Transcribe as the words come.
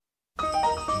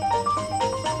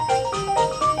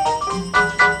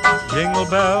jingle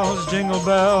bells,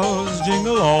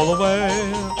 jingle all the way.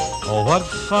 Oh, what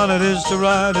fun it is to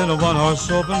ride in a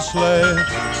one-horse open sleigh.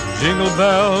 Jingle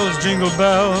bells,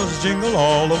 jingle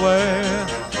all the way.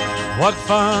 What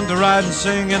fun to ride and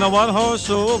sing in a one-horse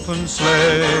open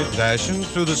sleigh. Dashing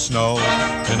through the snow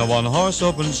in a one-horse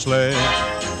open sleigh.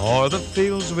 O'er the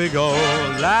fields we go,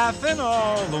 laughing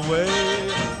all the way.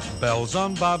 Bells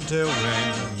on bobtail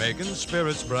ring, making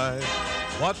spirits bright.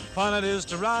 What fun it is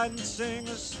to ride and sing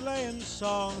a sleighing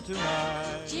song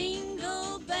tonight.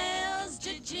 Jingle bells,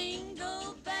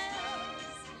 jingle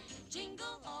bells,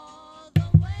 jingle all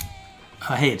the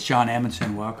way. Hey, it's John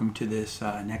Amundsen. Welcome to this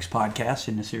next podcast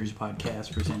in a series of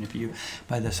podcasts presented to you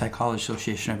by the Psychologists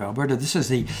Association of Alberta. This is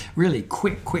the really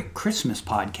quick Christmas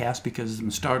podcast because of some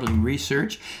startling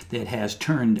research that has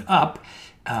turned up.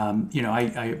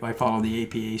 I follow the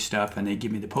APA stuff, and they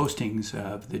give me the postings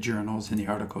of the journals and the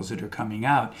articles that are coming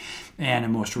out. And a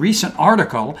most recent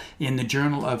article in the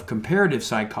Journal of Comparative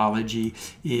Psychology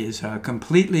is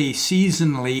completely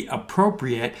seasonally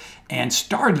appropriate and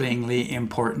startlingly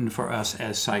important for us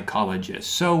as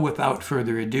psychologists. So without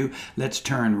further ado, let's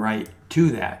turn right to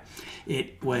that.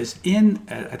 It was in,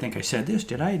 I think I said this,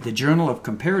 did I? The Journal of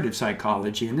Comparative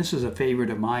Psychology, and this is a favorite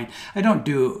of mine. I don't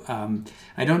do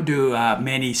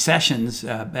many sessions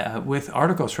with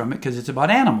articles from it because it's about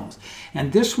animals.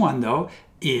 And this one, though,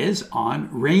 is on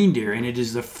reindeer, and it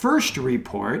is the first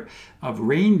report of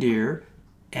reindeer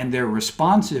and their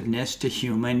responsiveness to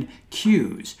human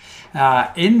cues.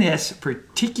 In this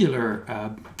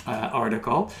particular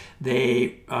article,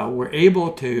 they were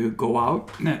able to go out,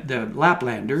 the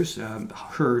Laplanders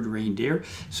herd reindeer,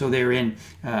 so they're in,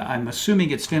 I'm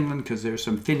assuming it's Finland because there's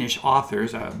some Finnish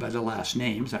authors by the last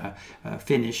names,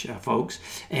 Finnish folks,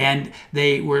 and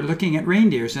they were looking at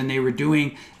reindeers and they were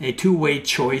doing a two-way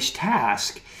choice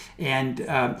task. And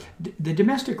the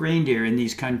domestic reindeer in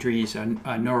these countries,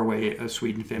 Norway,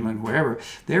 Sweden, Finland, wherever,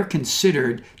 they're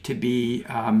considered to be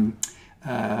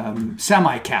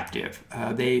semi-captive.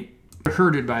 They are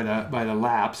herded by the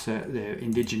Lapps, the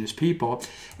indigenous people.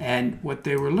 And what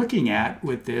they were looking at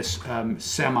with this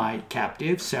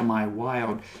semi-captive,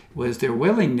 semi-wild, was their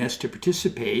willingness to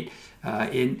participate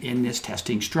in this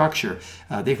testing structure.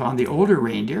 They found the older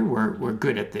reindeer were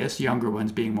good at this, younger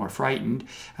ones being more frightened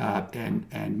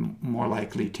and more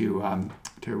likely to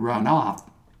run off.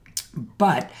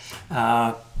 But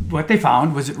what they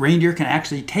found was that reindeer can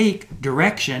actually take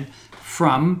direction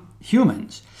from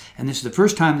humans. And this is the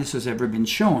first time this has ever been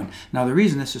shown. Now, the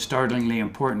reason this is startlingly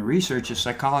important research is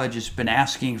psychologists have been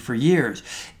asking for years,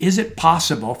 is it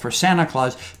possible for Santa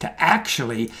Claus to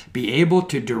actually be able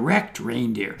to direct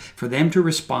reindeer, for them to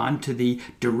respond to the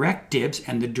directives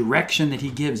and the direction that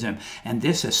he gives them? And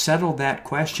this has settled that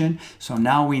question, so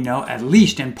now we know, at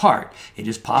least in part, it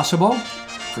is possible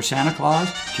for Santa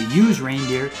Claus to use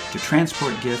reindeer to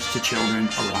transport gifts to children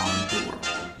around the world.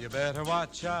 You better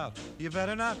watch out, you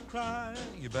better not cry,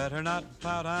 you better not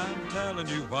pout, I'm telling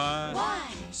you why. Why?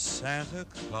 Santa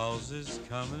Claus is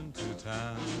coming to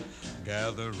town,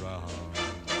 gather round.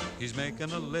 He's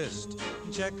making a list,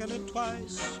 checking it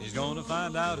twice, he's gonna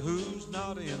find out who's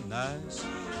naughty and nice.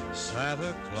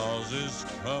 Santa Claus is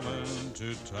coming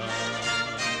to town.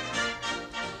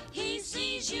 He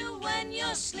sees you when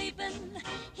you're sleeping,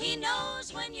 he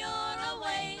knows when you're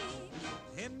away.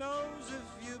 He knows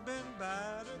if you've been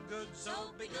bad or good, So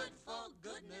be good for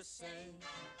goodness sake.